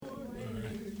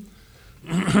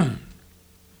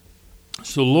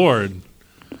So, Lord,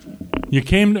 you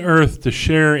came to earth to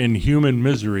share in human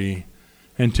misery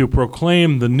and to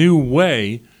proclaim the new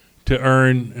way to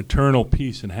earn eternal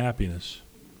peace and happiness.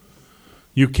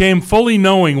 You came fully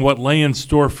knowing what lay in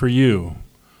store for you,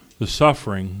 the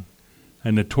suffering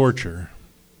and the torture.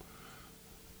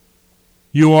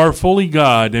 You are fully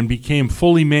God and became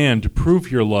fully man to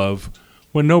prove your love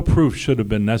when no proof should have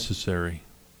been necessary.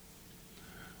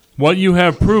 What you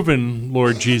have proven,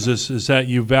 Lord Jesus, is that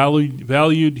you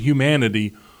valued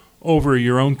humanity over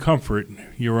your own comfort,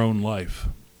 your own life.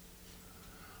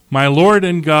 My Lord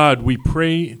and God, we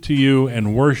pray to you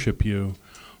and worship you.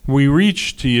 We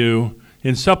reach to you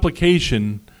in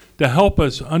supplication to help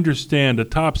us understand a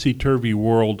topsy-turvy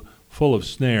world full of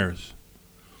snares.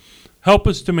 Help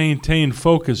us to maintain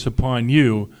focus upon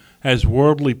you as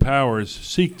worldly powers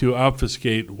seek to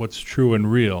obfuscate what's true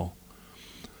and real.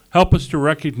 Help us to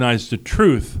recognize the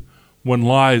truth when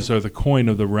lies are the coin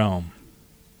of the realm.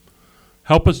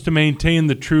 Help us to maintain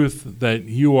the truth that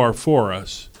you are for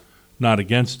us, not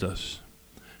against us.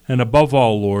 And above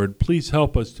all, Lord, please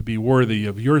help us to be worthy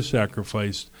of your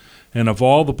sacrifice and of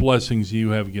all the blessings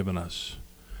you have given us.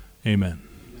 Amen.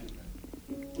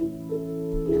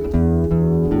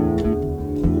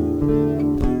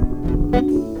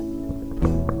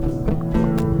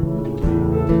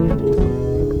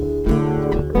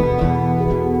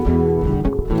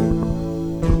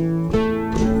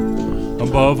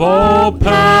 Above all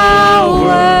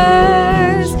powers,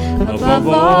 above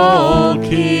all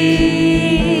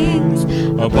kings,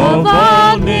 above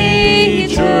all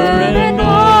nature and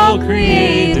all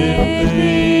created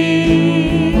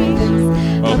things,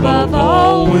 above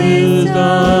all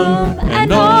wisdom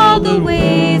and all the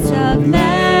ways of man,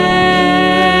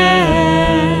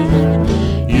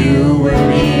 you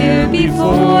were here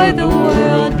before the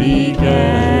world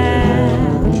began.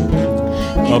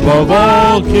 Above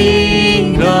all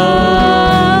kingdoms,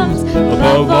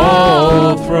 above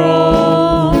all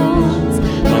thrones,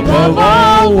 above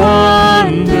all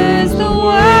wonders the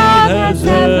world has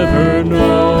ever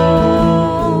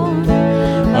known,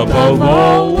 above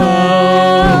all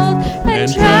wealth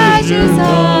and treasures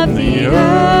of the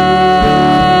earth,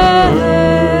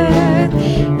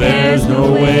 there's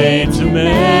no way to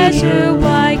measure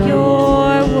what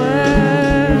you're worth.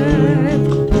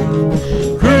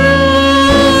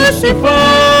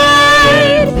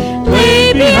 Crucified,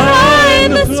 laid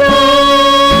behind the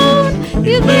stone,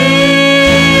 you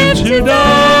lived to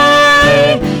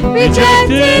die,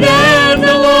 rejected and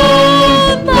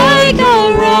alone, like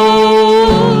a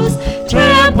rose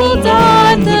trampled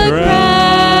on the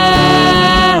ground.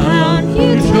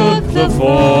 You took the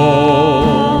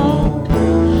fall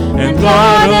and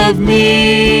thought of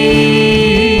me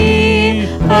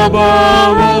above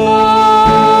all.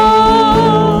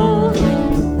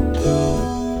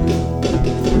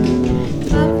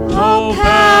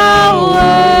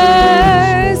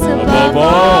 Above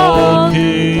all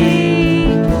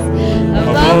kings,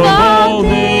 above all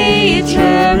nature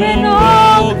and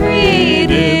all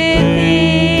created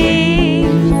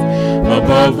things,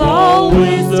 above all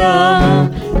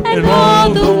wisdom and all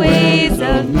the ways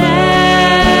of man,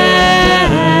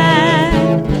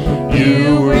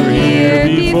 you were here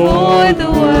before the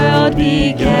world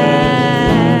began.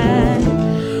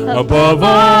 Above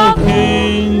all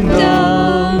kingdoms,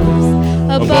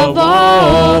 above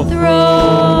all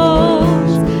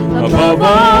thrones, above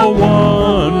all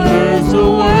wonders the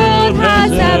world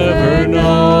has ever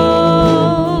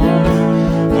known,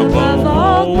 above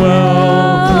all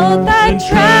wealth and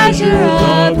treasure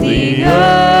of the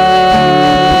earth,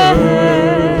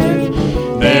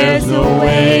 there's no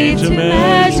way to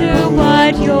measure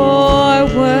what you're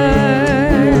worth.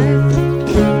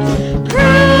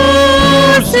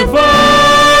 Crucified,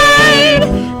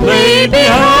 laid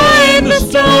behind the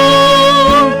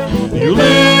stone, you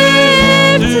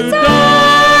lived to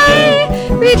die,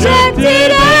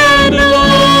 rejected and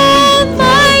alone,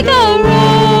 like a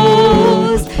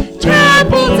rose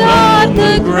trampled on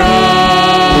the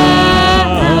ground.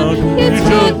 You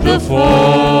took the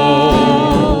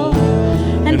fall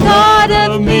and thought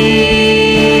of me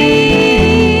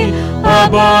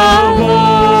above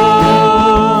all.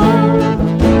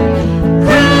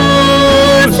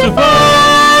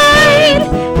 Crucified,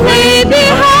 laid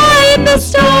behind the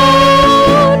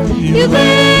stone, you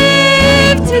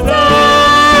lived to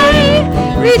die,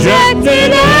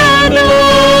 rejected and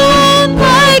alone,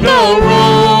 like a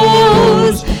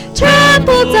rose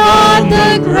trampled on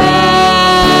the ground.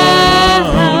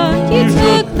 You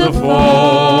took the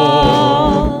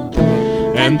fall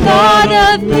and thought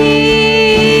of me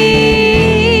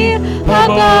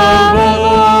above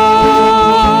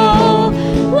all,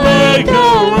 like a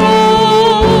rose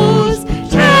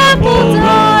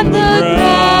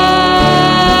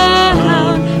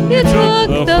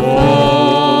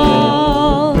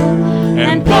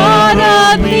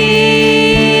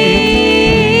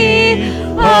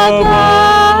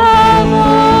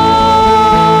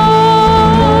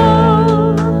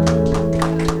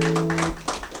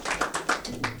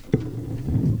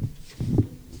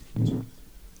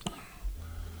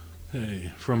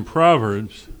Okay, from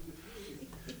Proverbs.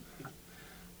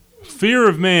 Fear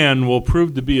of man will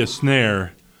prove to be a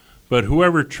snare, but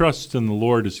whoever trusts in the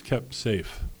Lord is kept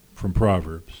safe. From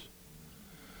Proverbs.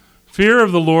 Fear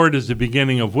of the Lord is the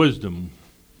beginning of wisdom.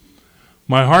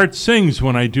 My heart sings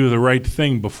when I do the right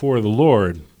thing before the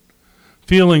Lord.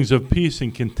 Feelings of peace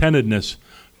and contentedness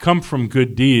come from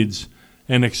good deeds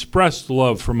and expressed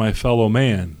love for my fellow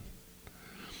man.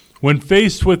 When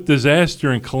faced with disaster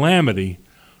and calamity,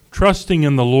 trusting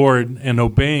in the Lord and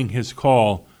obeying his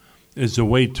call is the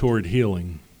way toward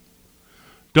healing.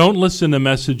 Don't listen to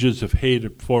messages of hate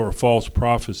or false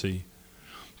prophecy.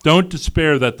 Don't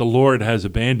despair that the Lord has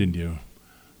abandoned you.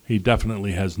 He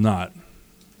definitely has not.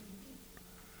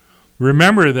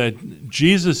 Remember that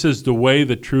Jesus is the way,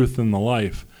 the truth, and the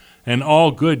life, and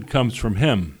all good comes from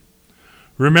him.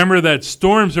 Remember that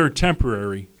storms are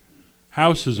temporary,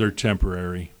 houses are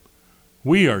temporary,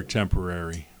 we are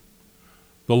temporary.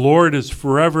 The Lord is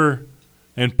forever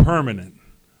and permanent,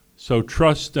 so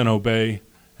trust and obey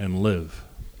and live.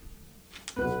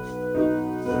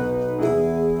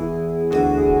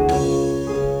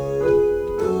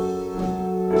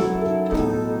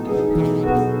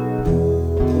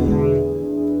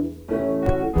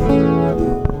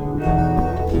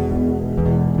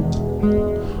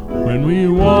 When we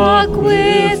walk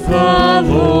with the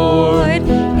Lord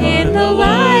in the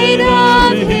light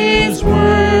of his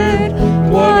word,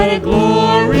 what a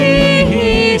glory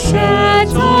he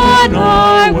sheds on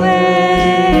our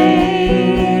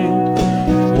way.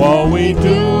 While we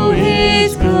do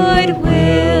his good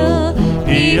will,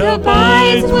 he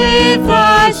abides with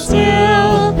us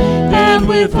still, and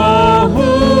with all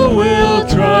who will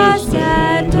trust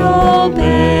and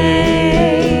obey.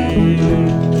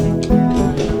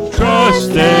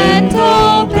 Trust and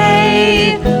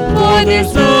obey, for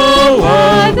there's no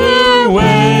other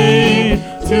way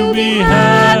to be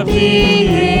happy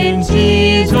in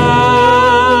Jesus,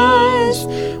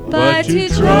 but to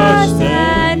trust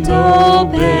and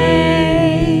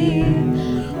obey.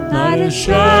 Not a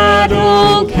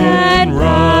shadow can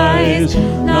rise,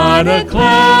 not a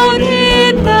cloud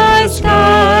in the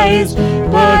skies,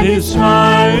 but his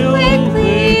smile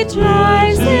quickly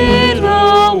drives it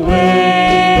away.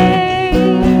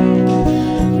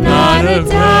 Not a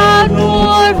doubt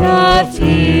nor a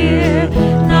fear,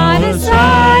 not a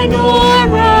sigh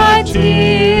nor a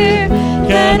tear,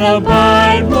 can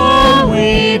abide while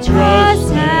we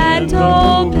trust and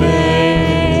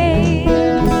obey.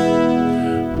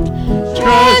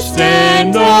 Trust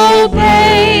and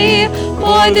obey,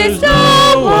 for there's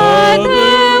no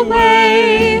other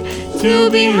way to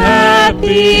be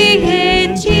happy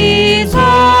in Jesus,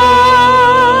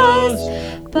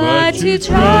 but to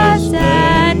trust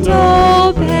and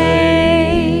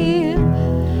obey.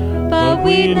 But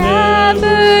we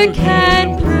never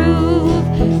can prove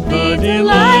the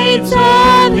delights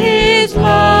of his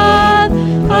love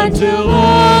until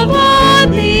all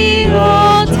on the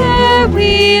altar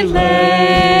we lay.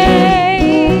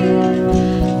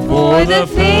 For the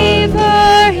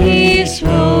favor he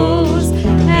shows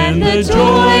and the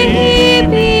joy he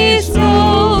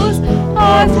bestows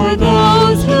are for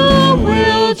those who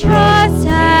will trust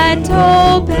and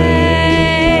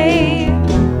obey.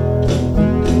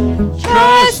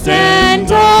 Trust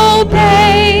and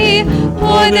obey,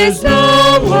 for there's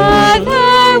no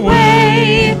other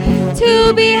way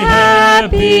to be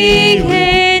happy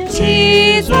in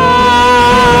Jesus,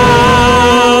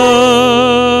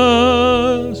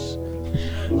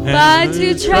 but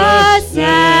to trust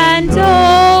and obey.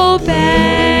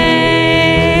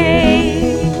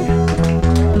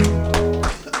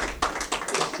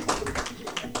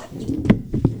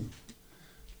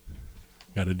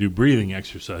 Got to do breathing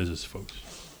exercises, folks.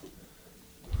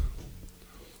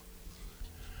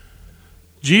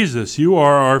 Jesus, you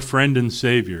are our friend and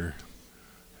Savior.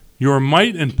 Your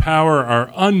might and power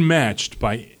are unmatched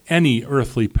by any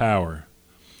earthly power.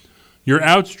 Your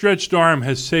outstretched arm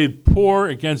has saved poor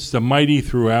against the mighty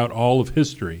throughout all of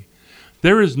history.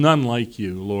 There is none like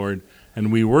you, Lord,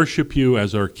 and we worship you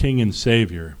as our King and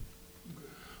Savior.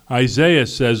 Isaiah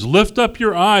says, "Lift up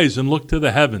your eyes and look to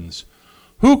the heavens.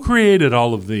 Who created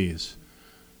all of these?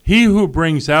 He who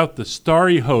brings out the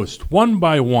starry host one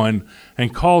by one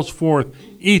and calls forth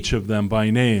each of them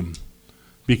by name.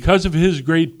 Because of his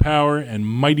great power and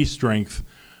mighty strength,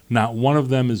 not one of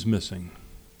them is missing."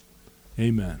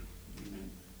 Amen.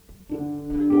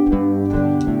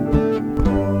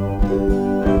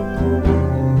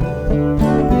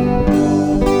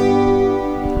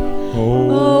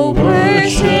 Oh,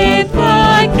 worship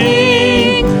the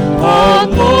King, all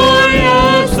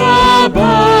glorious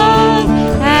above,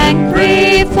 and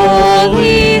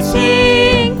gratefully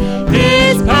sing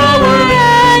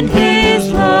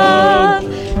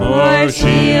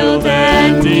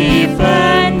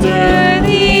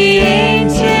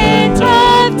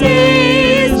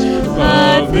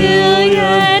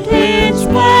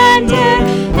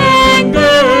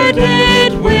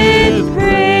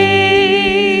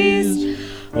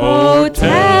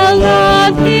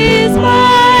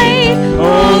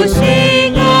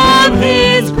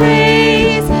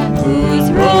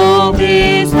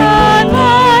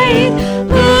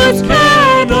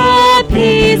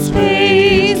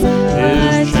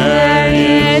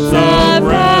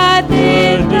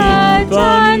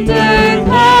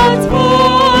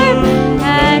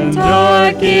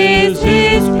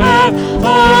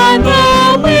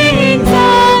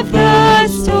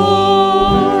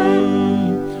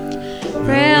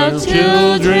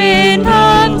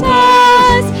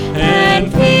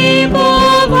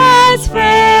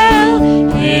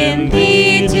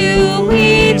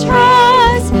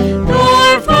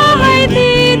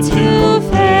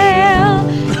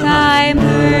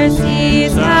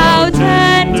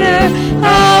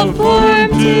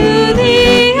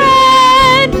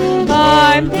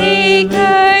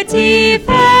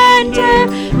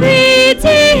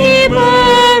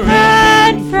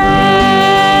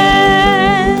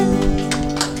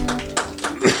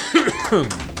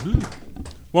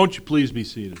Won't you please be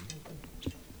seated?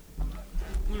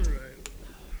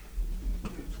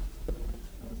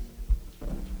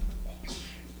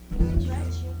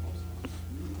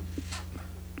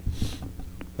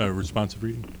 Responsive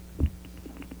reading.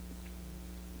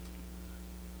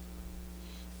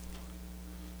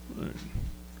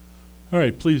 All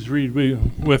right, please read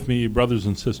with me, brothers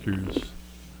and sisters.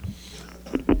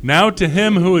 Now to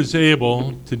him who is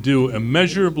able to do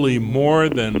immeasurably more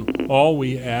than all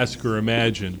we ask or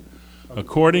imagine,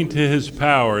 according to his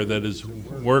power that is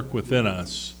work within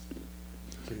us.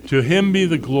 To him be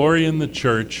the glory in the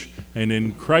church and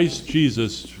in Christ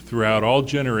Jesus throughout all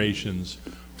generations,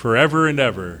 forever and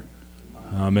ever.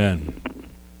 Amen.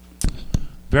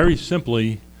 Very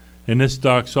simply, in this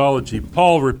doxology,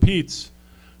 Paul repeats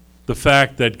the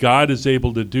fact that God is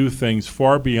able to do things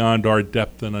far beyond our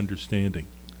depth and understanding.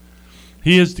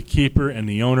 He is the keeper and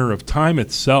the owner of time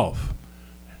itself,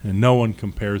 and no one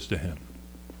compares to him.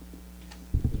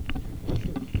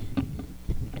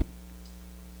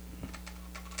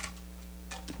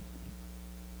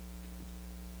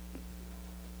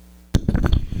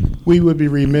 We would be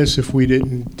remiss if we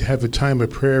didn't have a time of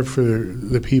prayer for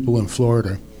the people in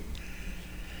Florida.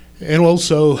 And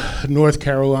also North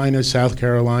Carolina, South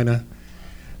Carolina.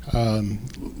 A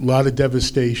lot of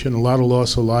devastation, a lot of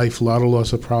loss of life, a lot of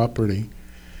loss of property.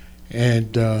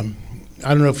 And I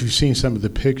don't know if you've seen some of the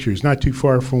pictures, not too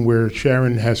far from where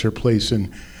Sharon has her place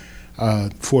in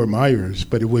Fort Myers,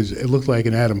 but it looked like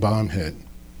an atom bomb hit.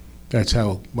 That's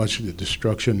how much of the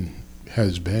destruction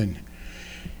has been.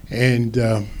 And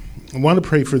I want to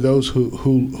pray for those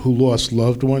who lost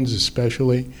loved ones,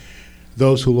 especially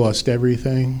those who lost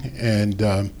everything.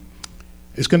 And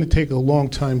it's going to take a long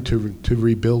time to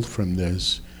rebuild from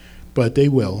this, but they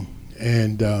will.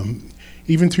 And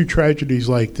even through tragedies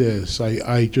like this,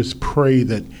 I just pray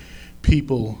that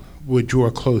people would draw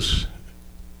close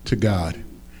to God.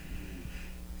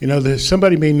 You know,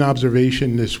 somebody made an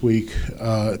observation this week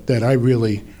that I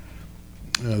really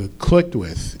clicked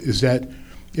with, is that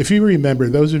if you remember,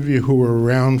 those of you who were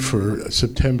around for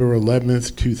September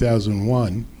 11th,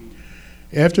 2001,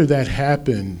 after that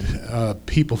happened,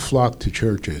 people flocked to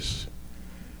churches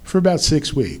for about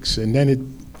 6 weeks, and then it,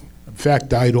 in fact,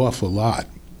 died off a lot.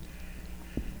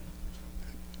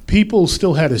 People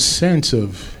still had a sense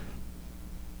of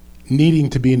needing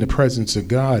to be in the presence of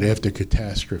God after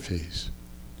catastrophes.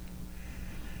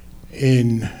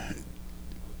 In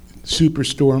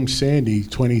Superstorm Sandy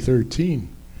 2013,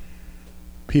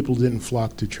 people didn't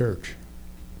flock to church.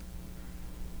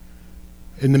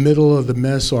 In the middle of the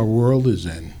mess our world is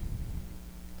in,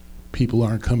 people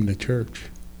aren't coming to church.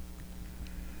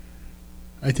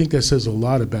 I think that says a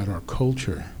lot about our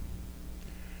culture.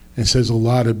 It says a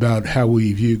lot about how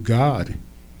we view God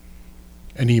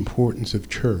and the importance of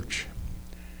church.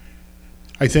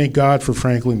 I thank God for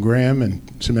Franklin Graham and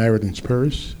Samaritan's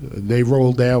Purse. They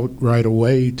rolled out right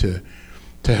away to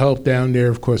help down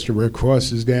there. Of course, the Red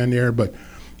Cross is down there, but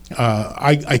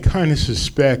I kind of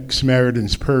suspect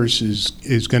Samaritan's Purse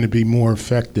is going to be more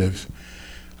effective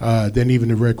than even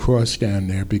the Red Cross down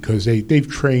there, because they've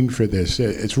trained for this.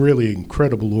 It's really an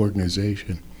incredible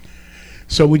organization.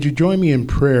 So would you join me in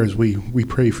prayer as we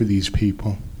pray for these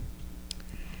people?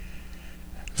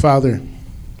 Father,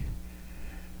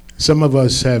 some of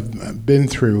us have been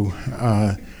through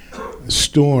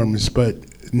storms, but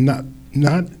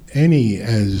not any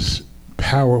as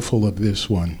powerful of this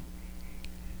one.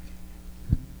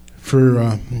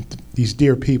 For these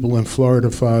dear people in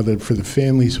Florida, Father, for the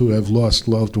families who have lost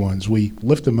loved ones, we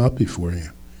lift them up before you.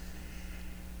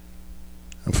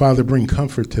 And Father, bring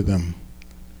comfort to them.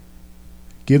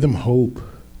 Give them hope.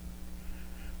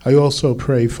 I also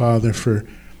pray, Father, for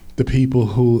the people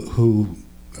who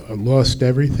lost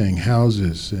everything,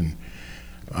 houses and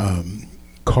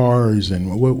cars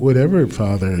and whatever,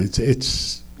 Father.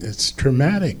 It's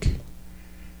traumatic.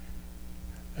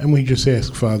 And we just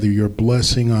ask, Father, your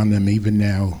blessing on them even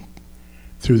now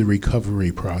through the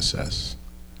recovery process.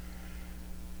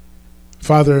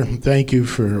 Father, thank you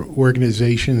for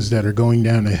organizations that are going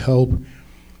down to help.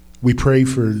 We pray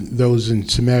for those in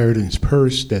Samaritan's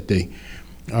Purse that they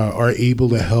are able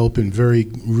to help in very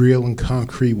real and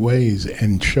concrete ways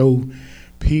and show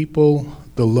people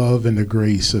the love and the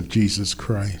grace of Jesus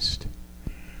Christ.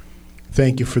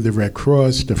 Thank you for the Red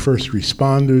Cross, the first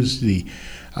responders,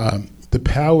 the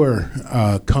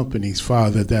power companies,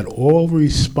 Father, that all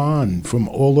respond from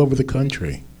all over the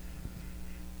country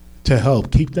to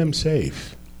help keep them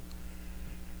safe.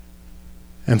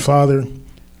 And Father,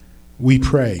 we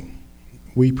pray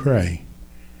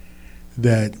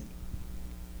that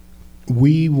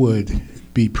we would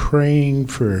be praying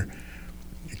for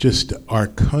just our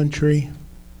country,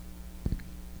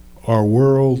 our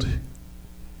world.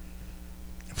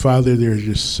 Father, there's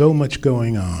just so much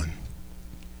going on.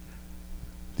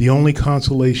 The only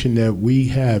consolation that we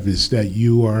have is that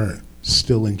you are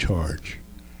still in charge.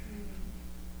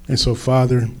 And so,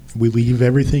 Father, we leave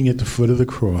everything at the foot of the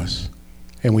cross,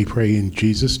 and we pray in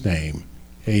Jesus' name,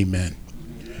 amen.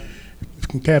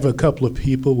 If we can have a couple of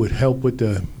people would help with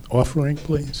the offering,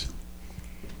 please.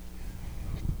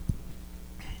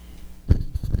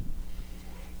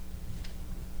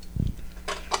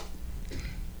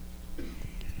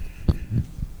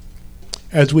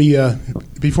 As we,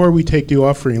 before we take the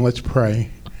offering, let's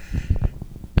pray.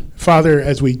 Father,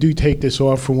 as we do take this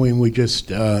offering, we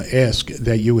just ask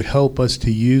that you would help us to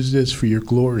use this for your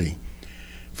glory,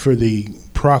 for the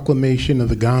proclamation of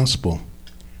the gospel,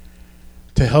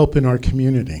 to help in our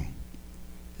community.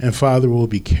 And Father, we'll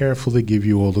be careful to give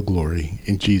you all the glory.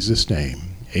 In Jesus' name,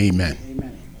 amen.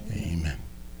 Amen. Amen.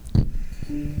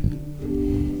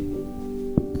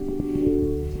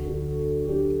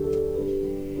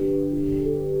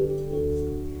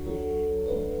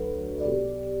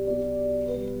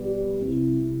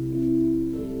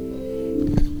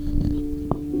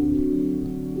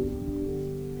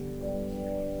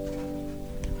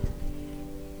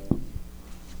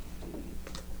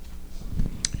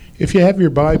 If you have your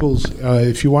Bibles,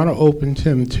 if you want to open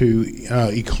them to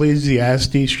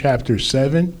Ecclesiastes chapter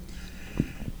 7.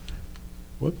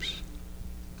 Whoops.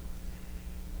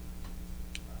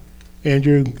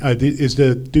 Andrew, is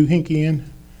the doohickey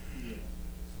in?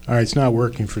 All right, it's not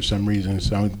working for some reason,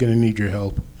 so I'm going to need your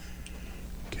help.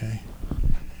 Okay.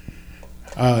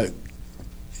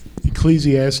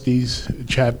 Ecclesiastes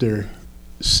chapter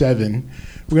 7.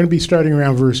 We're going to be starting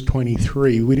around verse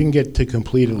 23. We didn't get to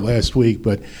complete it last week,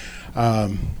 but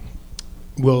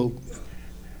we'll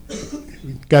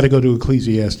got to go to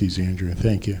Ecclesiastes, Andrew.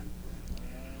 Thank you.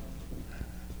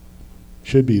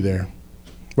 Should be there,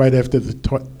 right after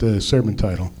the sermon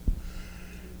title.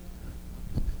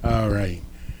 All right.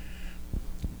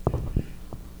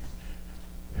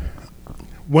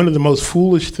 One of the most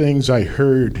foolish things I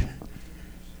heard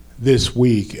this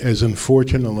week, as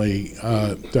unfortunately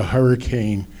the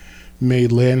hurricane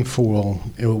made landfall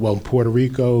in Puerto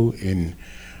Rico, in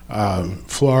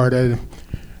Florida,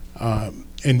 and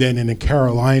then in the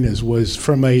Carolinas, was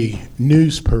from a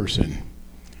news person.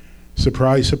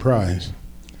 Surprise, surprise.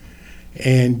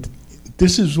 And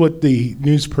this is what the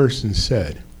news person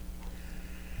said.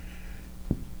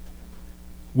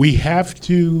 We have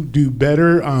to do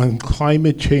better on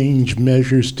climate change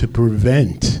measures to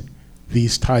prevent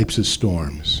these types of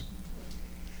storms.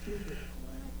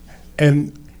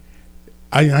 And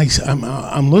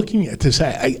I'm looking at this,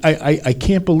 I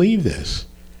can't believe this,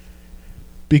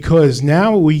 because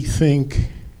now we think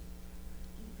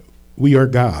we are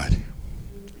God.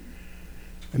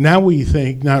 Now we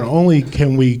think not only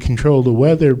can we control the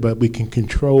weather, but we can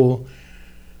control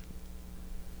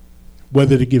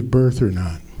whether to give birth or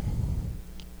not,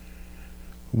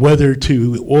 whether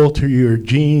to alter your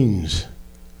genes,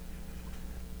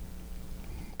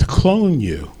 to clone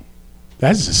you.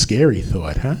 That's a scary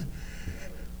thought, huh?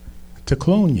 To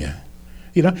clone you.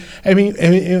 You know, I mean,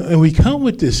 and we come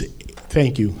with this,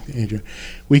 thank you, Andrew,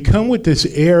 we come with this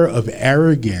air of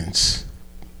arrogance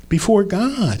before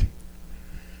God.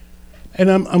 And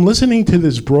I'm listening to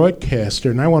this broadcaster,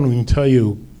 and I won't even tell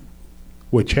you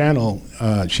what channel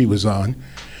she was on,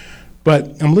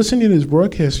 but I'm listening to this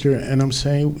broadcaster, and I'm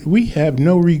saying, we have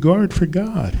no regard for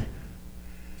God.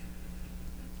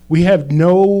 We have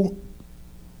no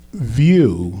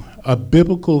view, a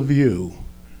biblical view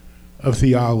of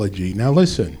theology. Now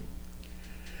listen,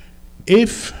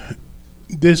 if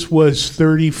this was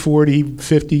 30, 40,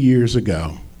 50 years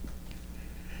ago,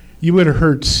 you would have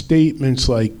heard statements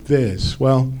like this.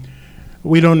 Well,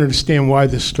 we don't understand why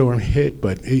the storm hit,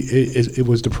 but it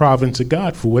was the providence of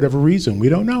God for whatever reason. We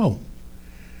don't know.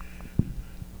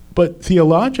 But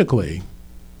theologically,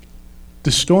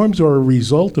 the storms are a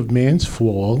result of man's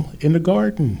fall in the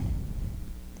garden.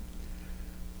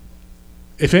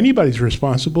 If anybody's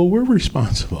responsible, we're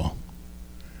responsible.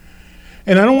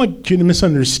 And I don't want you to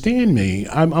misunderstand me.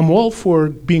 I'm all for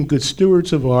being good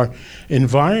stewards of our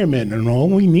environment and all.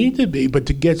 We need to be, but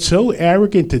to get so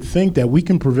arrogant to think that we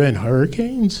can prevent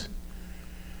hurricanes,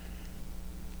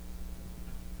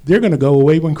 they're going to go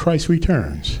away when Christ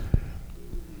returns.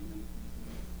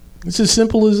 It's as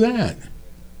simple as that.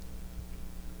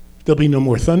 There'll be no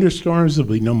more thunderstorms.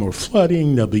 There'll be no more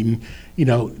flooding. There'll be,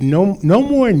 no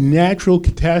more natural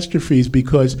catastrophes,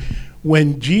 because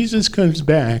when Jesus comes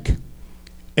back,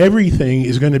 everything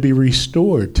is going to be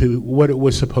restored to what it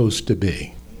was supposed to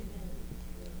be.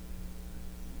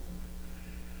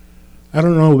 I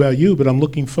don't know about you, but I'm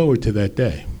looking forward to that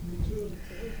day.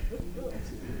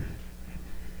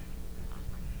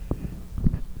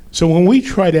 So when we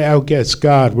try to outguess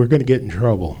God, we're going to get in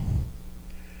trouble.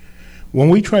 When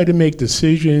we try to make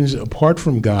decisions apart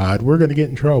from God, we're going to get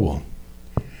in trouble.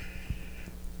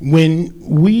 When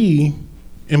we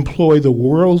employ the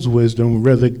world's wisdom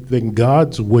rather than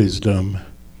God's wisdom,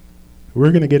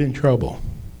 we're going to get in trouble.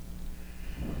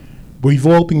 We've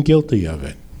all been guilty of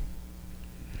it.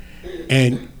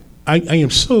 And I am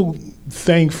so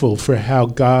thankful for how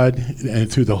God, and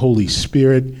through the Holy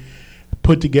Spirit,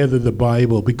 put together the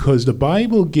Bible, because the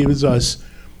Bible gives us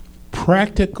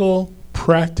practical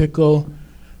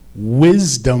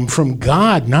wisdom from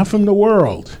God, not from the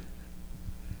world.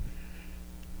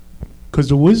 Because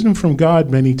the wisdom from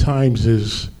God many times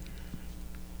is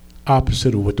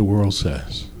opposite of what the world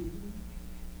says.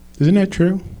 Isn't that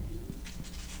true?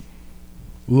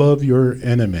 Love your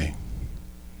enemy.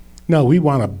 No, we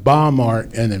want to bomb our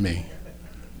enemy,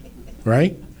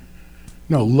 right?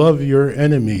 No, love your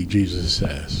enemy, Jesus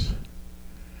says.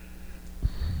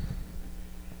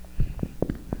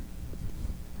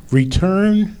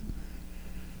 Return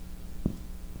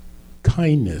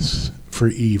kindness for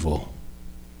evil.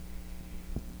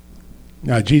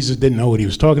 Now, Jesus didn't know what he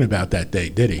was talking about that day,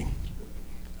 did he?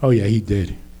 Oh, yeah, he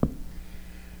did.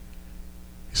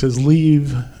 He says,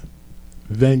 leave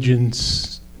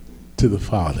vengeance to the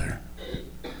Father.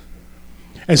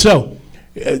 And so,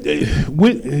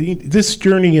 this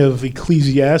journey of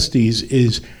Ecclesiastes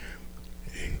is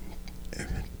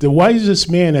the wisest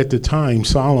man at the time,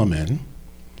 Solomon,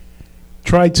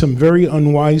 tried some very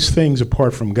unwise things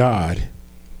apart from God,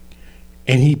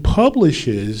 and he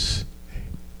publishes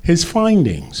his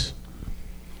findings.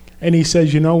 And he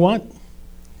says, you know what?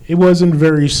 It wasn't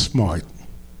very smart.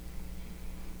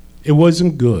 It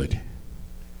wasn't good.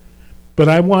 But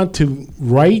I want to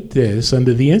write this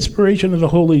under the inspiration of the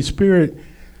Holy Spirit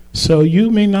so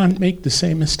you may not make the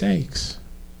same mistakes.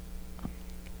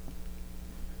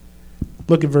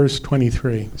 Look at verse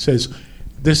 23. It says,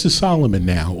 this is Solomon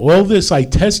now. All this I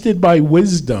tested by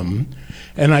wisdom,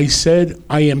 and I said,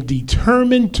 I am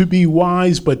determined to be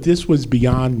wise, but this was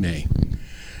beyond me.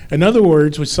 In other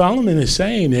words, what Solomon is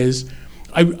saying is,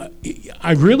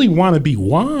 I really want to be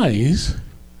wise,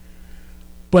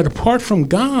 but apart from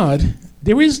God,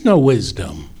 there is no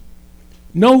wisdom,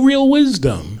 no real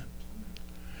wisdom.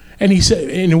 And he said,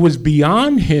 and it was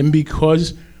beyond him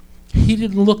because he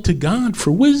didn't look to God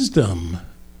for wisdom.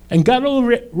 And God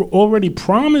already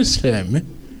promised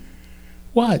him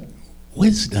what?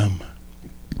 Wisdom.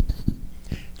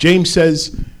 James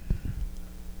says,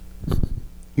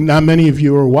 not many of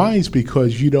you are wise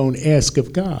because you don't ask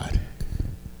of God.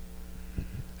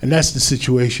 And that's the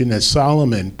situation that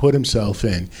Solomon put himself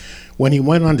in when he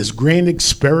went on this grand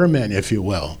experiment, if you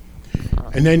will.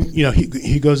 And then,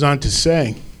 he goes on to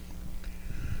say,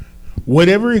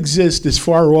 whatever exists is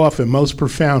far off and most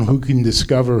profound, who can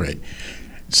discover it?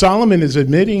 Solomon is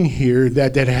admitting here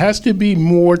that there has to be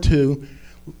more to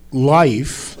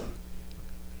life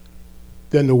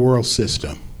than the world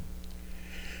system.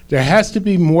 There has to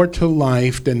be more to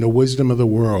life than the wisdom of the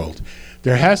world.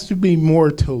 There has to be more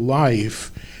to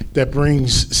life that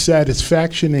brings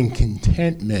satisfaction and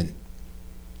contentment,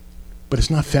 but it's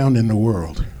not found in the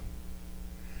world.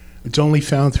 It's only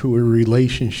found through a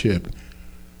relationship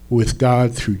with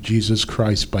God through Jesus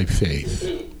Christ by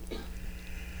faith.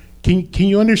 Can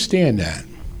you understand that?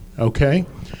 Okay?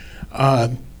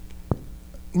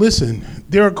 Listen,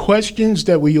 there are questions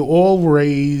that we all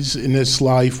raise in this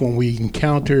life when we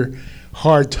encounter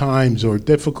hard times or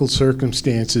difficult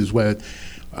circumstances where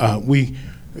we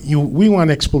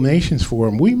want explanations for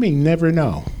them. We may never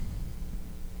know.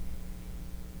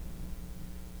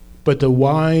 But the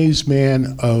wise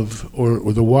man or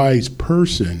the wise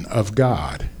person of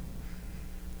God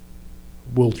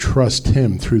will trust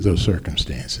him through those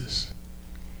circumstances.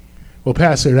 Well,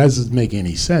 Pastor, that doesn't make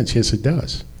any sense. Yes, it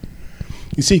does.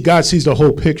 You see, God sees the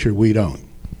whole picture. We don't.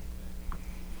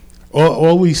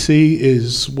 All we see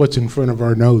is what's in front of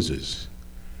our noses.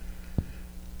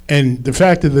 And the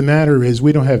fact of the matter is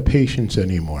we don't have patience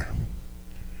anymore.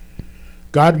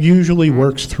 God usually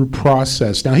works through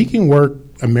process. Now, he can work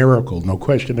a miracle, no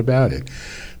question about it.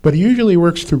 But he usually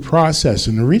works through process.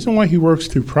 And the reason why he works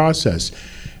through process,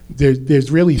 there's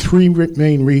really three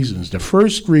main reasons. The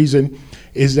first reason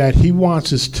is that he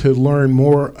wants us to learn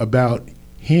more about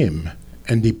him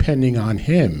and depending on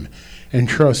him and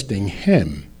trusting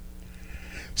him.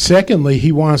 Secondly,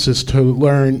 he wants us to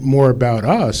learn more about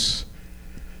us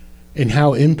and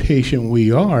how impatient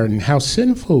we are and how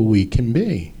sinful we can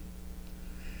be.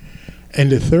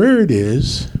 And the third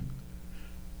is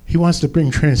He wants to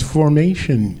bring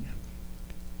transformation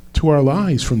to our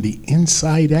lives from the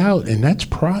inside out, and that's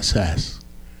process.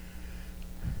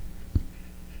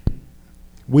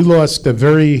 We lost a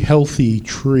very healthy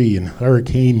tree in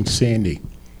Hurricane Sandy,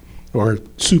 or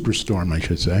Superstorm, I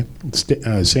should say,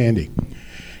 Sandy.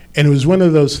 And it was one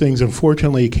of those things,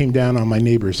 unfortunately, it came down on my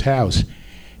neighbor's house.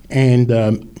 And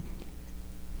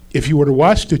if you were to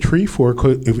watch the tree for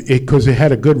it, because it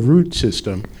had a good root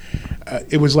system,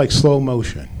 it was like slow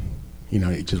motion. You know,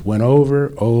 it just went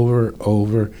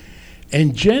over,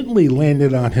 and gently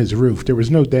landed on his roof. There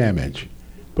was no damage,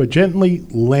 but gently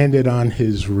landed on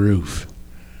his roof.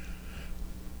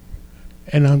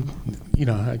 And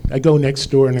I go next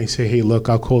door and I say, hey, look,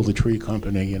 I'll call the tree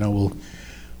company.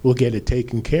 We'll get it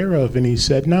taken care of. And he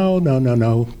said, no,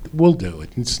 we'll do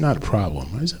it. It's not a problem.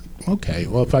 I said, okay,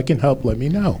 well, if I can help, let me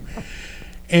know.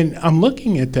 And I'm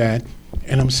looking at that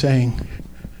and I'm saying,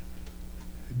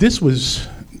 this was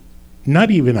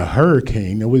not even a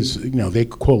hurricane. It was, they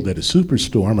called it a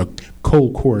superstorm, a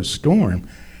cold core storm.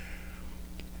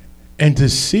 And to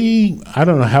see, I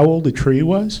don't know how old the tree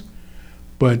was,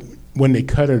 but when they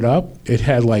cut it up, it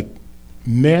had like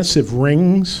massive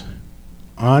rings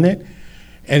on it.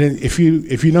 And if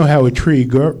you know how a tree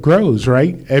grows,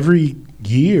 right? Every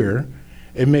year,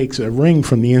 it makes a ring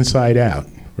from the inside out,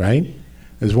 right?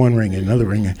 There's one ring, another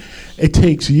ring. It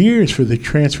takes years for the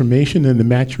transformation and the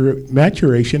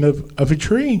maturation of a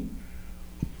tree.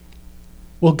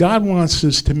 Well, God wants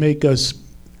us to make us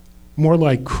more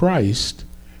like Christ,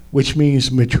 which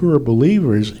means mature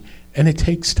believers, and it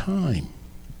takes time.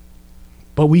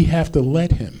 But we have to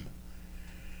let him,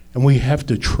 and we have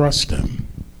to trust him.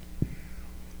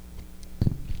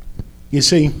 You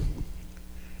see,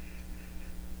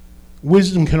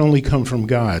 wisdom can only come from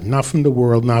God, not from the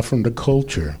world, not from the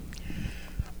culture.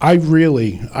 I've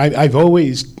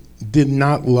always did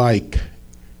not like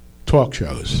talk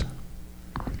shows,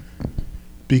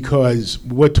 because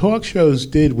what talk shows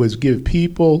did was give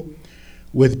people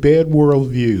with bad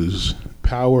worldviews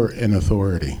power and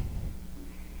authority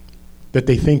that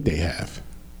they think they have.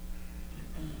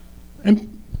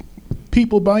 And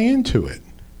people buy into it.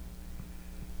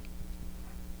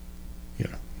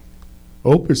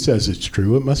 Oprah says it's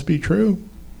true, it must be true.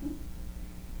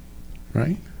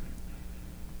 Right?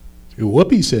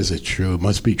 Whoopi says it's true, it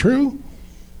must be true.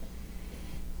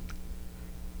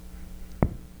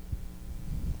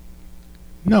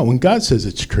 No, when God says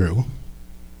it's true.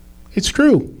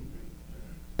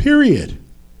 Period.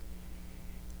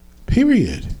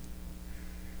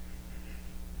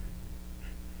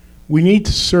 We need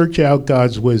to search out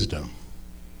God's wisdom.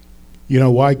 You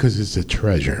know why? Because it's a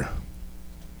treasure.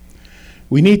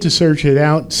 We need to search it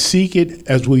out, seek it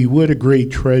as we would a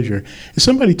great treasure. If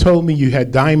somebody told me you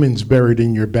had diamonds buried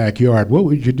in your backyard, what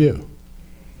would you do?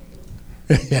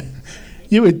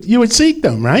 You would seek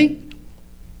them, right?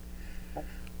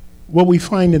 What we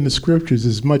find in the scriptures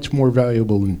is much more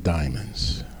valuable than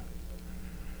diamonds.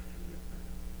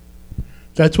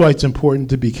 That's why it's important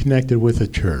to be connected with a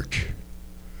church,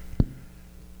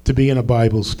 to be in a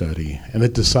Bible study and a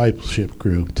discipleship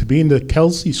group, to be in the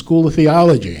Kelsey School of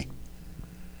Theology.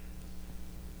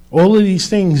 All of these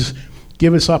things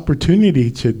give us opportunity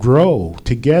to grow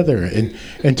together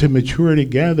and to mature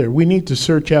together. We need to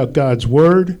search out God's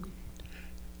Word.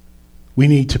 We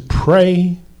need to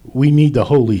pray. We need the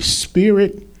Holy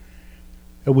Spirit.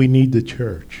 And we need the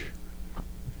church.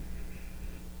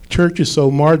 Church is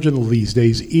so marginal these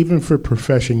days, even for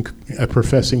professing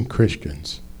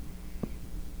Christians.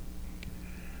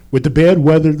 With the bad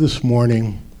weather this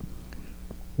morning,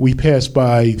 we passed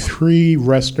by 3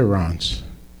 restaurants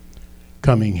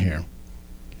coming here.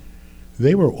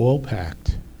 They were all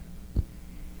packed.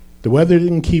 The weather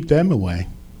didn't keep them away.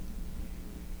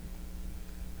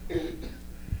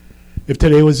 If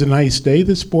today was a nice day,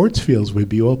 the sports fields would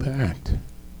be all packed.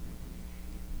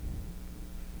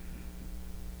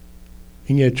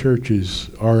 And yet churches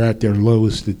are at their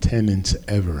lowest attendance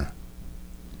ever.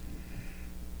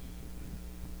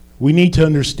 We need to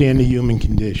understand the human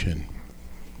condition.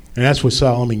 And that's what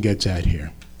Solomon gets at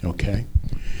here, okay?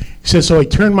 He says, so I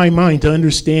turn my mind to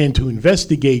understand, to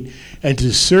investigate, and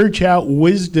to search out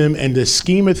wisdom and the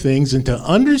scheme of things, and to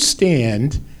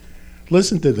understand,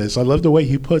 listen to this, I love the way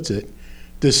he puts it,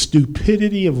 the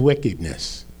stupidity of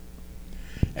wickedness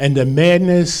and the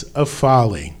madness of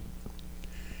folly.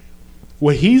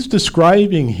 What he's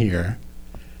describing here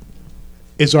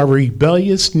is our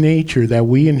rebellious nature that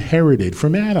we inherited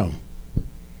from Adam.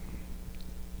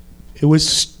 It was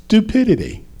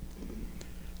stupidity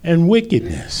and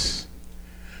wickedness.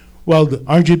 Well,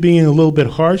 aren't you being a little bit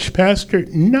harsh, Pastor?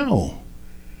 No.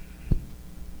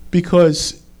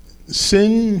 Because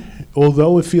sin,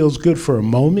 although it feels good for a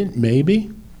moment,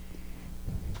 maybe,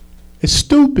 it's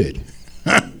stupid.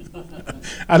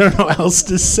 I don't know how else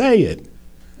to say it.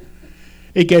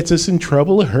 It gets us in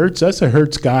trouble, it hurts us, it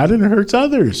hurts God, and it hurts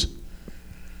others.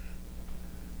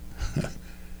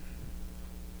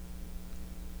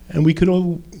 And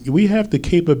we have the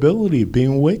capability of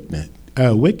being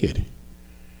wicked.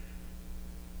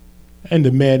 And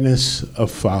the madness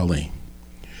of folly.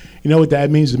 You know what that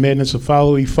means, the madness of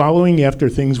folly? Following after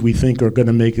things we think are going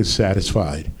to make us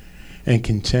satisfied and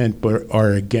content, but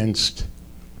are against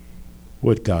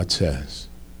what God says.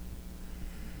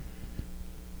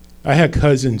 I had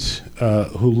cousins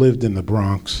who lived in the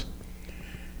Bronx.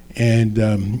 And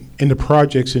in the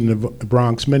projects in the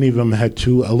Bronx, many of them had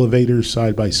 2 elevators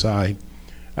side by side.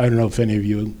 I don't know if any of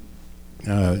you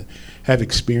have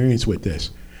experience with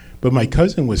this. But my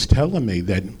cousin was telling me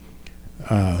that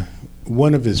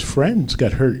one of his friends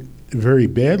got hurt very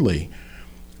badly.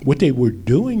 What they were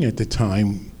doing at the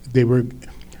time, they were,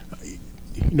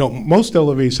 most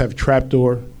elevators have a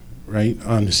trapdoor, right,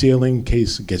 on the ceiling in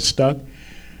case it gets stuck.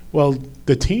 Well,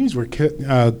 the teens were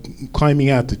climbing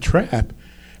out the trap,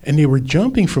 and they were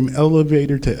jumping from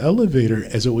elevator to elevator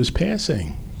as it was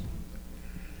passing.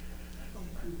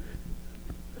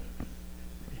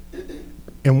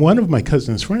 And one of my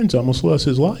cousin's friends almost lost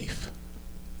his life.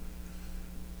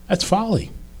 That's folly.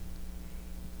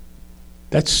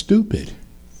 That's stupid.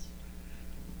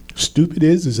 Stupid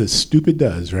is as stupid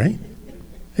does, right?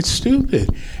 It's stupid.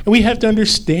 And we have to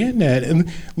understand that.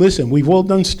 And listen, we've all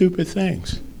done stupid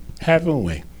things, haven't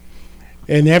we?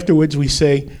 And afterwards we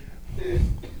say,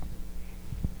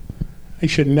 I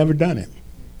should have never done it.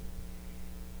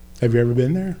 Have you ever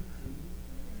been there?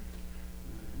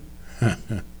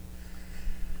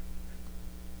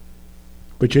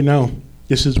 But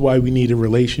this is why we need a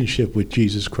relationship with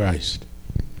Jesus Christ.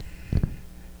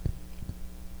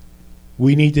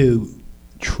 We need to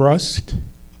trust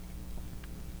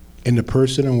in the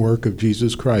person and work of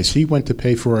Jesus Christ. He went to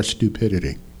pay for our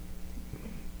stupidity,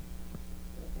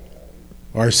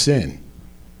 our sin,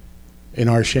 and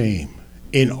our shame,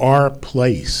 in our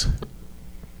place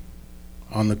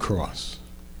on the cross.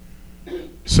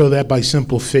 So that by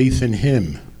simple faith in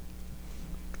him,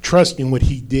 trusting what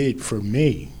he did for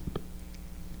me,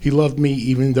 he loved me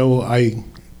even though I'm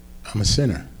a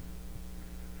sinner,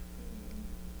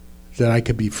 that I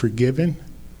could be forgiven,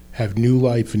 have new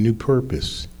life and new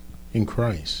purpose in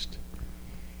Christ.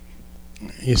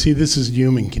 You see, this is the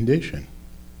human condition.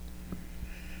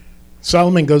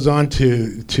 Solomon goes on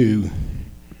to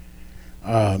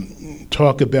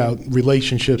talk about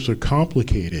relationships are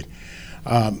complicated.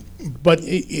 But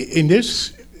in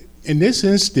this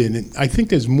instant, I think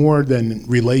there's more than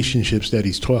relationships that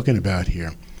he's talking about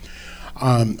here.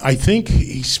 I think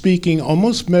he's speaking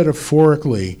almost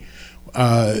metaphorically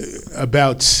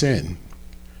about sin.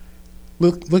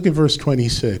 Look at verse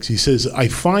 26. He says, I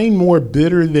find more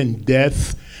bitter than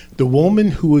death the woman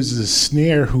who is a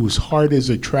snare, whose heart is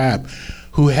a trap,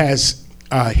 who has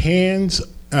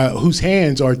whose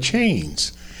hands are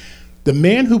chains. The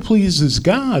man who pleases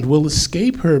God will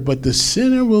escape her, but the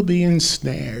sinner will be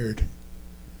ensnared.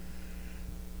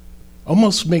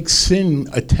 Almost makes sin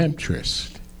a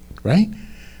temptress, right?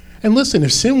 And listen,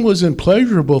 if sin wasn't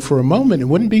pleasurable for a moment, it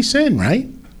wouldn't be sin, right?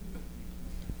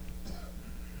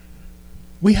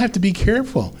 We have to be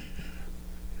careful.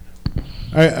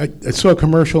 I saw a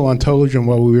commercial on television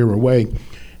while we were away,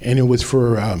 and it was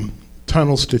for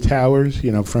Tunnels to Towers,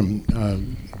 from a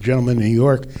gentleman in New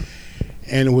York.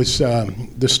 And it was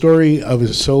the story of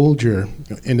a soldier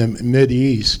in the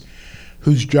Mideast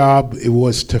whose job it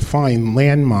was to find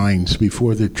landmines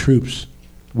before the troops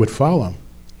would follow.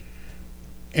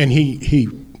 And he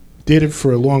did it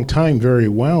for a long time very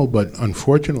well, but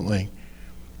unfortunately,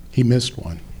 he missed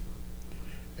one.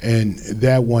 And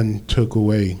that one took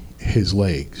away his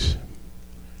legs.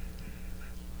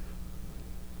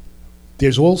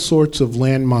 There's all sorts of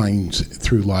landmines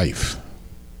through life,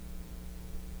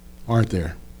 aren't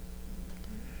there?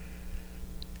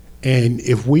 And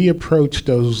if we approach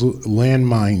those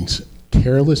landmines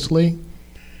carelessly,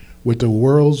 with the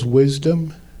world's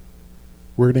wisdom,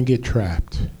 we're going to get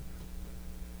trapped.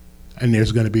 And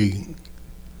there's just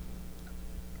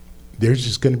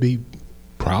going to be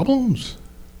problems.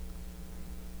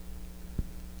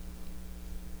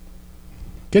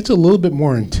 Gets a little bit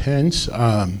more intense,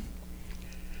 and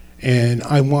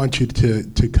I want you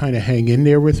to kind of hang in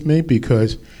there with me,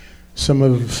 because some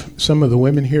of the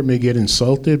women here may get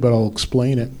insulted, but I'll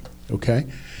explain it, okay?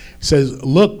 It says,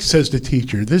 look, says the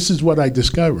teacher, this is what I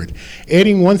discovered.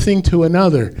 Adding one thing to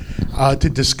another, to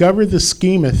discover the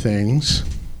scheme of things,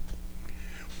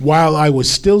 while I was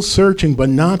still searching but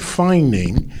not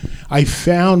finding, I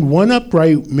found one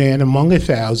upright man among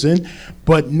 1,000,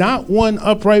 but not one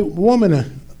upright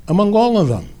woman among all of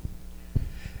them.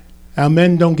 Our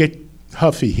men don't get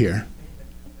huffy here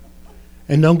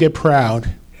and don't get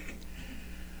proud,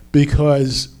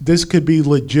 because this could be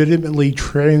legitimately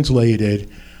translated,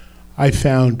 I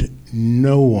found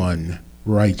no one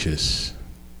righteous.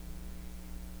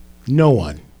 No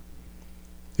one.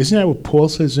 Isn't that what Paul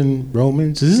says in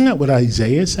Romans? Isn't that what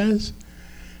Isaiah says?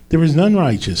 There is none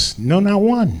righteous. No, not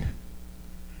one.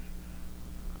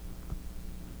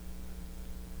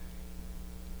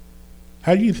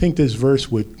 How do you think this verse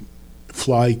would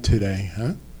fly today,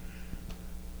 huh?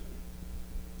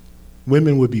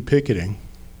 Women would be picketing.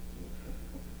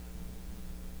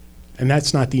 And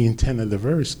that's not the intent of the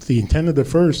verse. The intent of the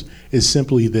verse is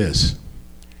simply this.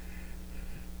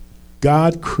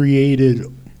 God created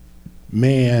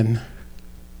man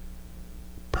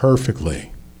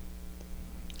perfectly.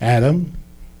 Adam,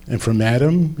 and from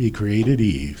Adam he created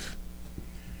Eve.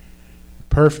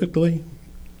 Perfectly,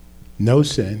 no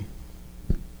sin,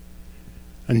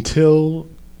 until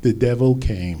the devil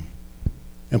came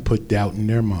and put doubt in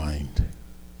their mind.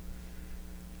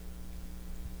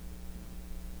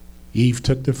 Eve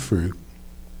took the fruit.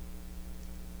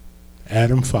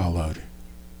 Adam followed.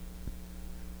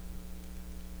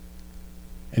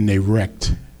 And they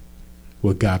wrecked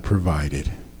what God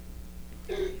provided.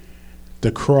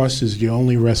 The cross is the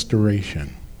only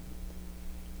restoration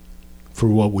for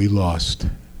what we lost.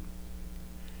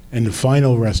 And the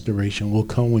final restoration will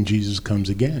come when Jesus comes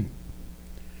again.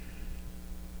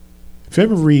 If you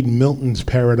ever read Milton's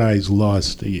Paradise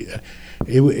Lost,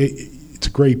 it's a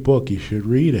great book. You should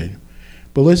read it.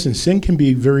 But listen, sin can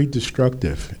be very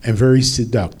destructive and very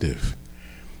seductive.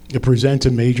 It presents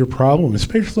a major problem,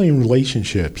 especially in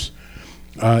relationships.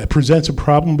 It presents a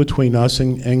problem between us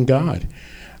and God.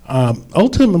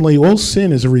 Ultimately, all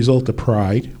sin is a result of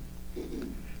pride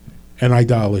and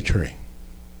idolatry.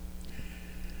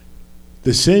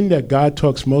 The sin that God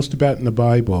talks most about in the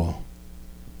Bible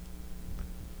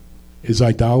is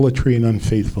idolatry and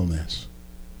unfaithfulness.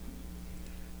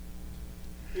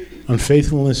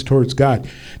 Unfaithfulness towards God.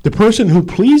 The person who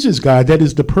pleases God, that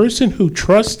is the person who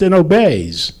trusts and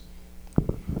obeys,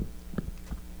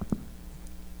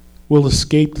 will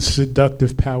escape the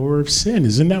seductive power of sin.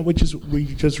 Isn't that what we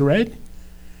just read?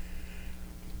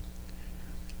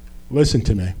 Listen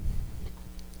to me.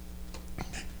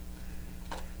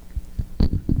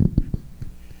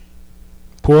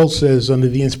 Paul says, under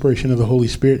the inspiration of the Holy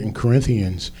Spirit in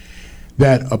Corinthians,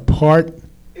 that apart...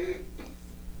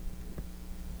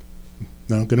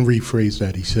 Now I'm going to rephrase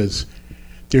that. He says,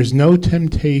 there's no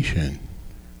temptation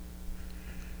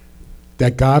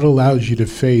that God allows you to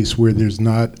face where there's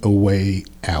not a way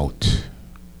out.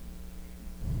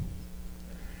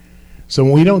 So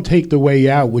when we don't take the way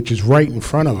out, which is right in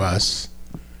front of us,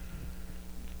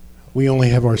 we only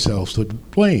have ourselves to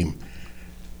blame.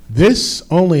 This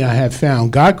only I have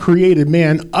found. God created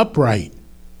man upright,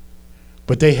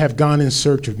 but they have gone in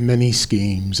search of many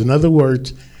schemes. In other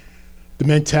words, the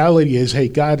mentality is, hey,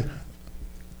 God,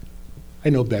 I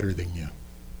know better than you.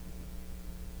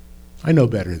 I know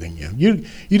better than you.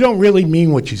 You don't really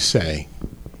mean what you say.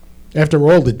 After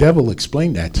all, the devil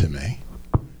explained that to me.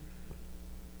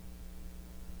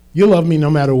 You love me no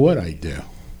matter what I do.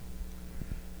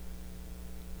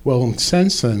 Well, in some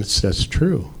sense, that's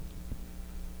true.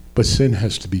 But sin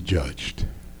has to be judged.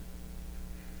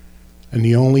 And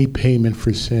the only payment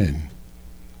for sin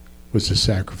was the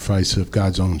sacrifice of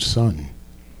God's own Son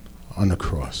on the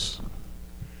cross.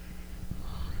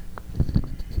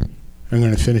 I'm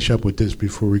going to finish up with this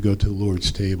before we go to the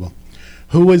Lord's table.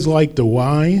 Who is like the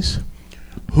wise?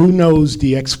 Who knows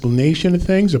the explanation of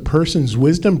things? A person's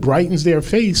wisdom brightens their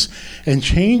face and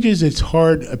changes its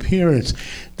hard appearance.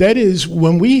 That is,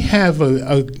 when we have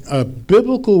a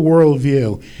biblical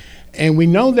worldview, and we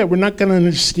know that we're not going to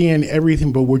understand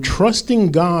everything, but we're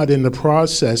trusting God in the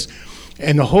process,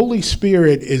 and the Holy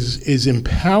Spirit is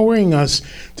empowering us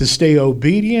to stay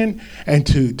obedient and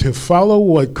to follow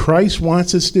what Christ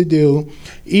wants us to do,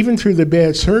 even through the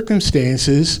bad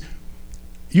circumstances,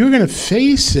 you're going to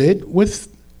face it with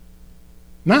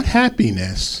not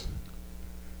happiness,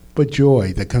 but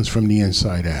joy that comes from the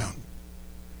inside out.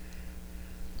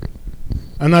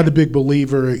 I'm not a big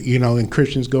believer, in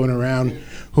Christians going around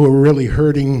who are really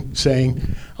hurting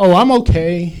saying, oh, I'm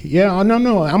okay. Yeah,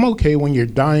 no, I'm okay when you're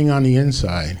dying on the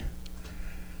inside.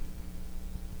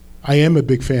 I am a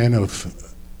big fan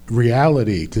of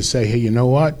reality to say, hey, you know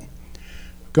what? I'm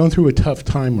going through a tough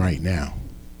time right now.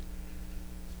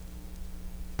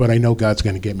 But I know God's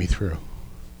going to get me through.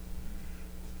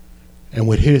 And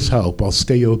with his help, I'll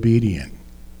stay obedient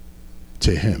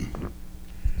to him.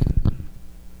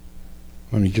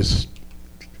 Let me just,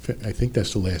 I think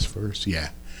that's the last verse. Yeah.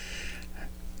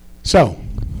 So,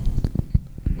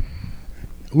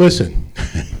 listen.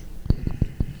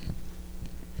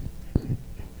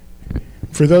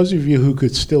 For those of you who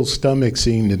could still stomach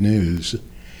seeing the news,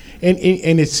 and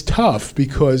it's tough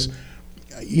because,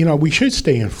 we should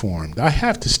stay informed. I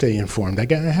have to stay informed.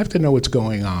 I have to know what's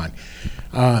going on,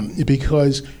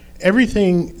 because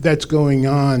everything that's going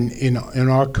on in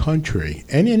our country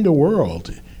and in the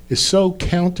world is so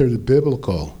counter to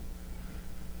biblical.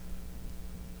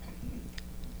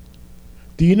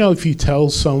 Do you know if you tell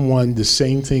someone the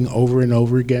same thing over and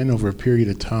over again over a period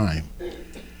of time,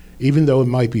 even though it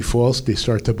might be false, they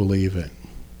start to believe it?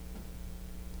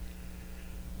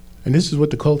 And this is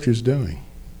what the culture is doing.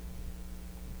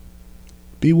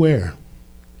 Beware.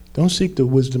 Don't seek the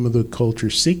wisdom of the culture.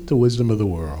 Seek the wisdom of the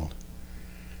world.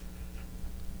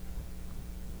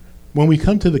 When we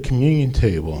come to the communion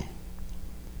table,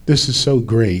 this is so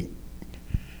great.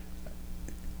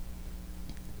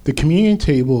 The communion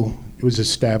table was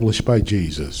established by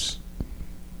Jesus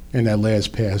in that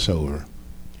last Passover.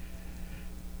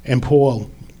 And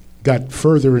Paul got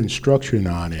further instruction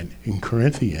on it in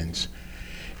Corinthians.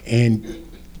 And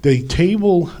the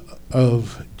table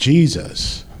of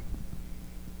Jesus,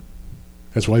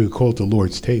 that's why we call it the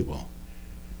Lord's table,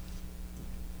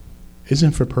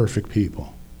 isn't for perfect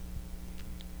people.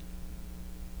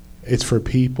 It's for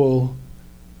people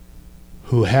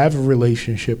who have a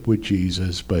relationship with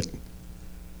Jesus, but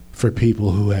for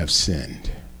people who have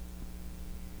sinned.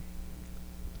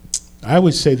 I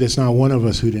would say there's not one of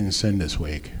us who didn't sin this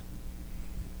week.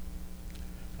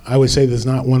 I would say there's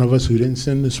not one of us who didn't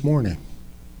sin this morning.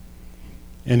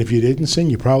 And if you didn't sin,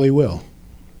 you probably will.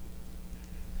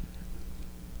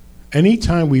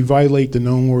 Anytime we violate the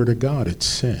known word of God, it's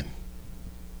sin.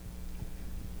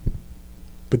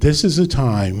 But this is a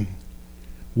time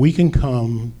we can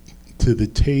come to the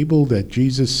table that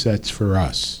Jesus sets for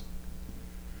us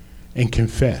and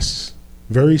confess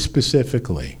very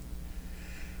specifically.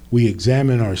 We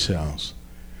examine ourselves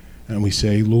and we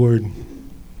say, Lord,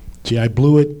 gee, I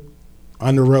blew it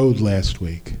on the road last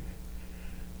week.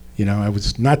 I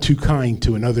was not too kind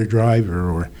to another driver,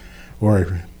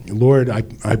 or Lord,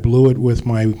 I blew it with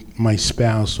my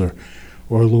spouse, or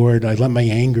Lord, I let my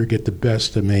anger get the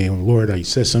best of me, or Lord, I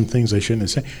said some things I shouldn't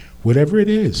have said. Whatever it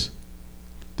is,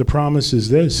 the promise is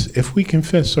this: if we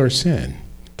confess our sin,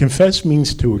 confess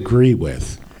means to agree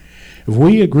with. If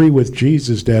we agree with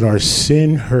Jesus that our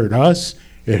sin hurt us,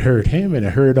 it hurt him, and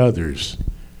it hurt others,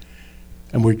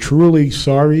 and we're truly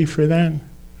sorry for that,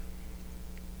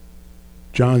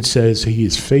 John says he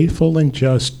is faithful and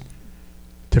just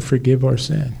to forgive our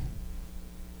sin,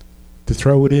 to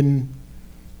throw it in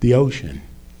the ocean,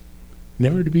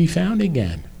 never to be found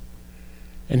again,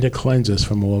 and to cleanse us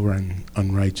from all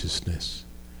unrighteousness.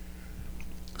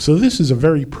 So this is a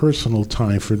very personal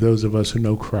time for those of us who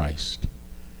know Christ,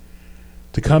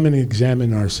 to come and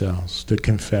examine ourselves, to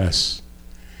confess.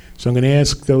 So I'm going to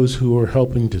ask those who are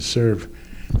helping to serve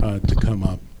to come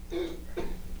up.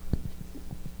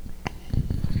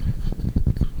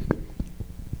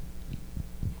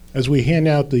 As we hand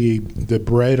out the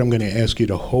bread, I'm going to ask you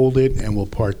to hold it and we'll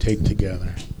partake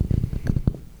together.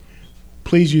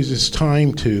 Please use this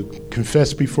time to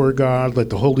confess before God. Let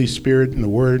the Holy Spirit and the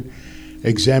Word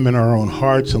examine our own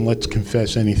hearts, and let's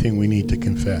confess anything we need to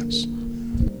confess.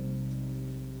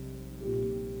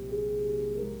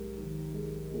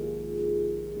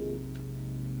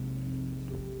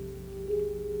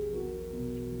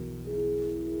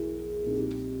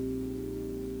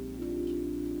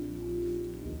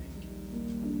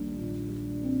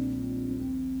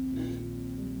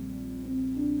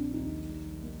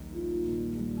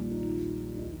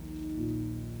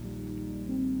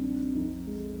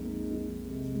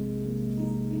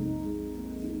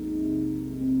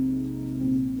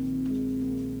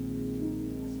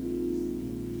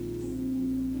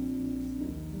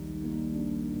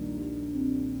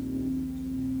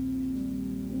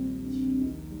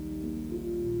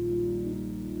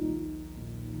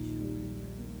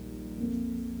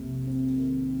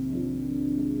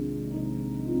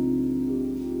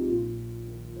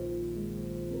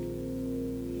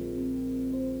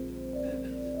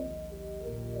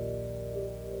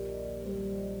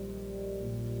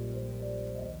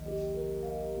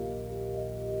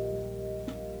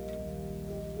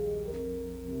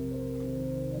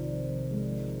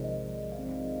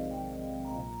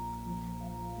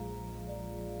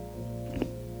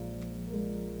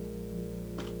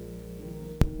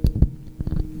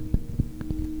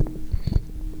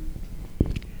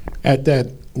 At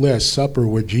that Last Supper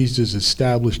where Jesus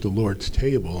established the Lord's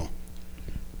table,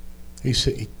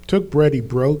 he took bread, he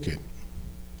broke it,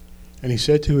 and he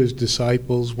said to his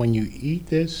disciples, when you eat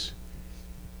this,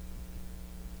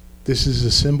 this is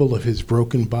a symbol of his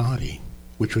broken body,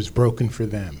 which was broken for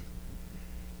them,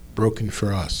 broken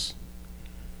for us.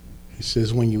 He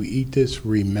says, when you eat this,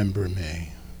 remember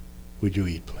me. Would you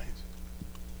eat, please?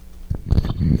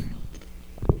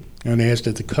 And I ask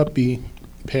that the cup be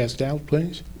passed out,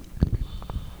 please.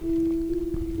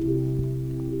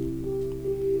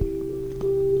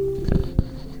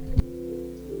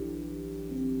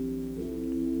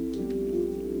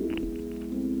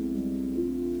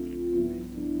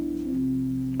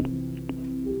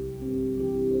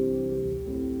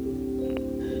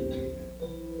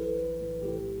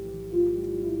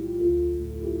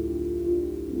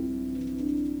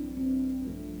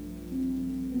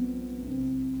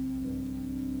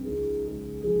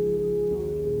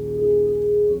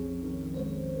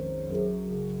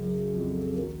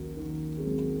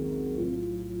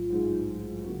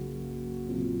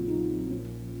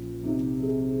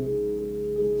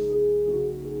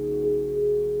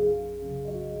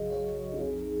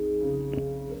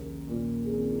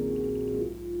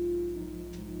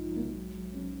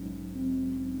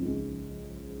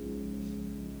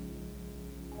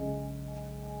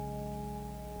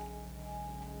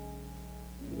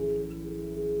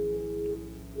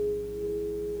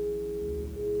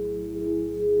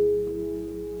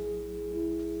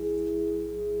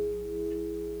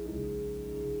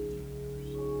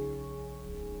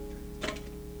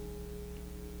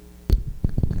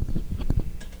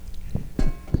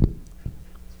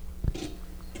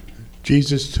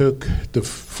 Jesus took the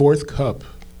fourth cup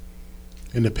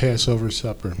in the Passover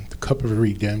supper, the cup of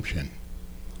redemption,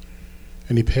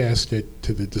 and he passed it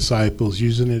to the disciples,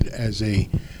 using it as a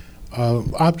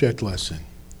object lesson.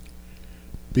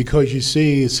 Because you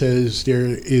see, it says there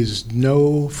is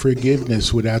no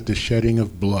forgiveness without the shedding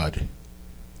of blood.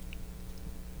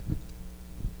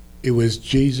 It was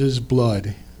Jesus'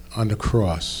 blood on the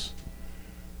cross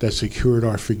that secured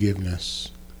our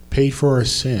forgiveness, paid for our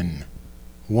sin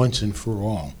once and for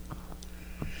all.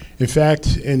 In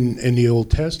fact, in the Old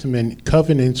Testament,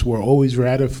 covenants were always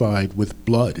ratified with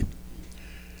blood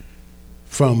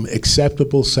from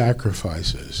acceptable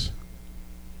sacrifices.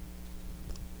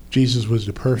 Jesus was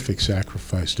the perfect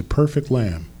sacrifice, the perfect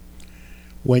lamb,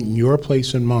 went in your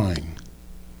place and mine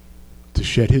to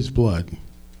shed his blood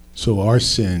so our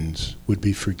sins would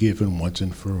be forgiven once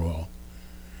and for all.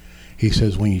 He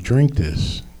says, when you drink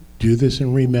this, do this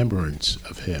in remembrance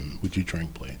of him. Would you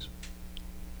drink, please?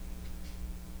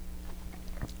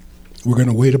 We're going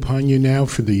to wait upon you now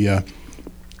for the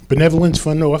Benevolence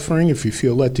Fund offering, if you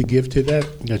feel led to give to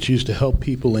that. That's used to help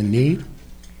people in need.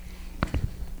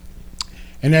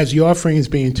 And as the offering is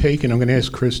being taken, I'm going to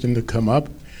ask Kristen to come up.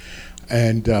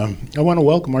 And I want to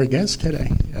welcome our guest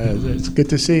today. It's good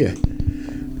to see you.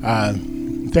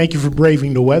 Thank you for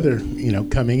braving the weather,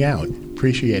 coming out.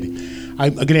 Appreciate it.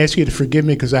 I'm going to ask you to forgive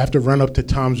me because I have to run up to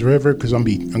Tom's River because I'm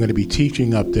going to be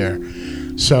teaching up there.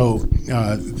 So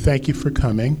thank you for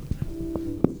coming.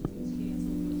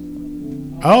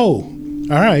 Oh,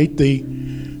 all right. The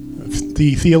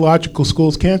theological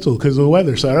school's canceled because of the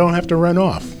weather, so I don't have to run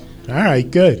off. All right,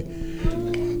 good.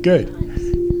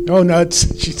 Oh, no,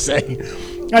 she's saying.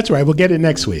 That's right. We'll get it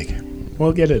next week.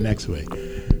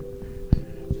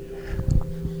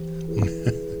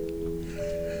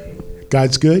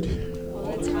 God's good?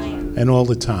 All the time. And all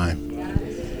the time. Yes.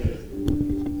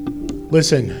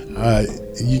 Listen,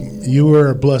 you were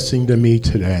a blessing to me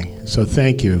today, so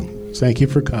thank you. Thank you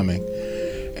for coming.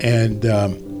 And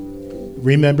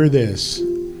remember this,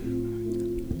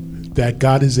 that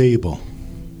God is able.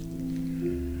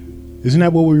 Isn't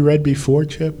that what we read before,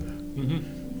 Chip?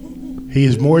 Mm-hmm. He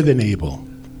is more than able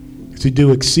to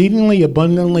do exceedingly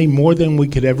abundantly more than we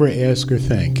could ever ask or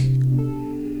think.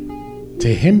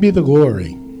 To him be the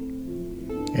glory.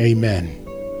 Amen.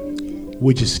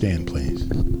 Would you stand, please?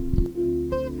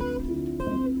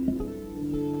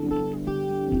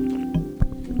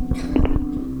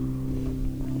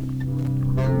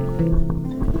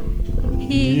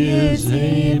 He is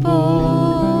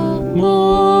able,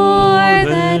 more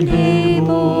than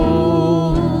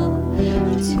able,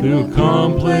 to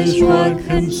accomplish what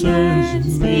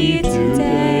concerns me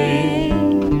today.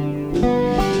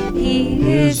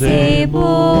 He is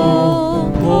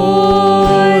able,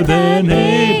 more than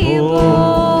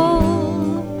able,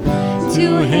 to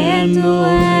handle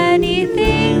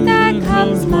anything that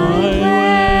comes my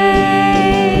way.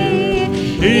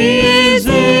 He is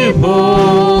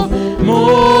able,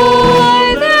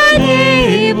 more than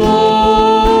able,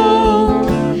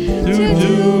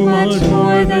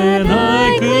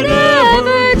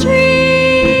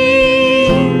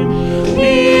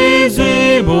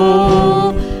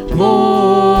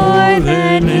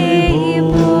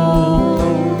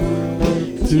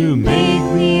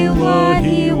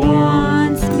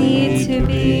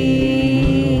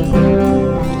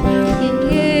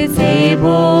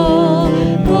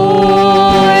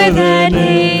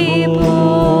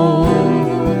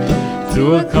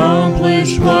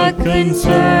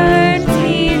 concerns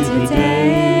me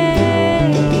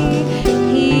today.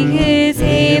 He is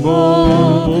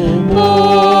able,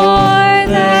 more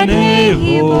than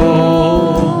able,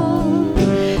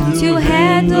 to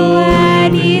handle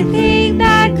anything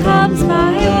that comes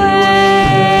my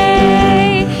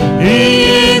way.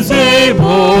 He is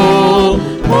able,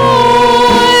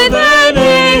 more than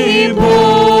able,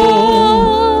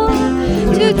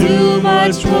 to do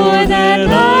much more than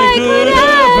I could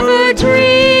ever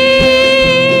dream.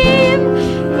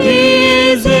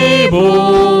 He is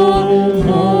able,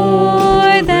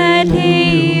 more than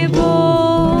able,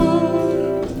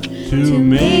 to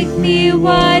make me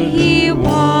what He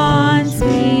wants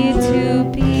me to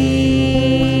be.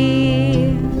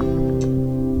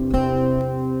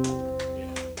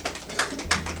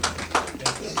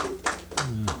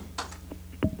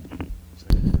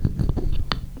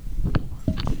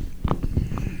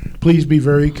 Please be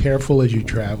very careful as you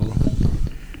travel.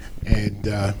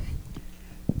 And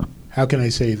how can I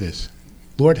say this?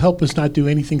 Lord, help us not do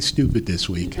anything stupid this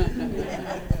week.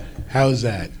 How's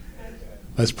that?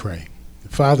 Let's pray.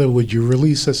 Father, would you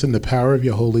release us in the power of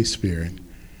your Holy Spirit?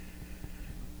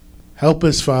 Help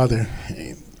us, Father,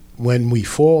 when we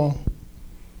fall,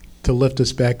 to lift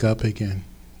us back up again,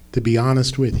 to be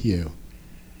honest with you.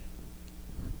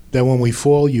 That when we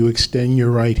fall, you extend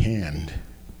your right hand.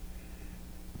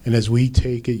 And as we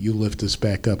take it, you lift us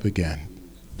back up again.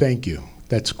 Thank you.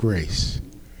 That's grace.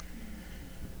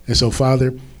 And so,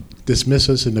 Father, dismiss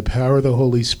us in the power of the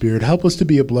Holy Spirit. Help us to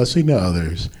be a blessing to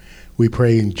others. We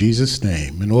pray in Jesus'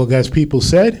 name. And all God's people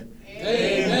said,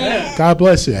 Amen. God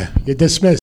bless you. You're dismissed.